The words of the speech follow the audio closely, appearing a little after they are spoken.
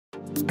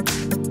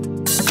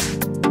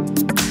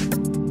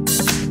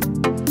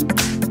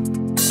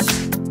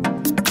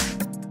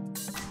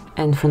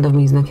In front of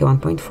me is NOKIA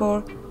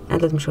 1.4,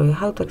 and let me show you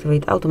how to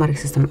activate automatic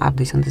system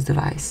updates on this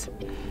device.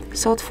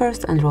 So at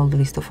first, enroll the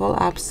list of all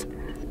apps,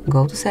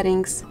 go to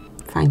Settings,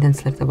 find and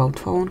select About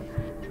Phone,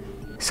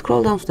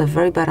 scroll down to the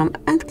very bottom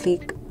and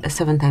click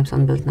 7 times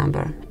on build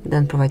number.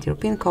 Then provide your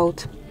PIN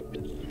code,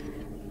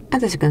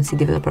 and as you can see,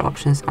 developer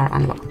options are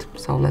unlocked.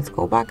 So let's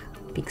go back,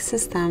 pick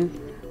System,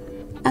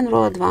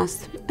 Enroll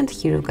Advanced, and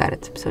here you got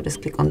it. So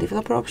just click on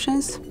Developer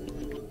Options,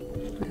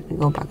 let me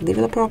go back,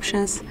 Developer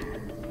Options,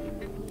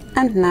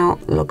 and now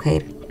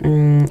locate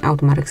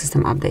automatic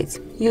system updates.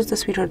 Use the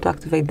switcher to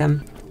activate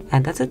them,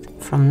 and that's it.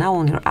 From now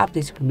on, your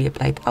updates will be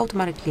applied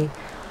automatically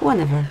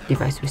whenever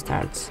device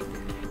restarts.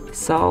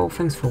 So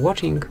thanks for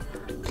watching,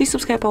 please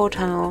subscribe our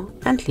channel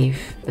and leave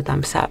the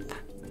thumbs up.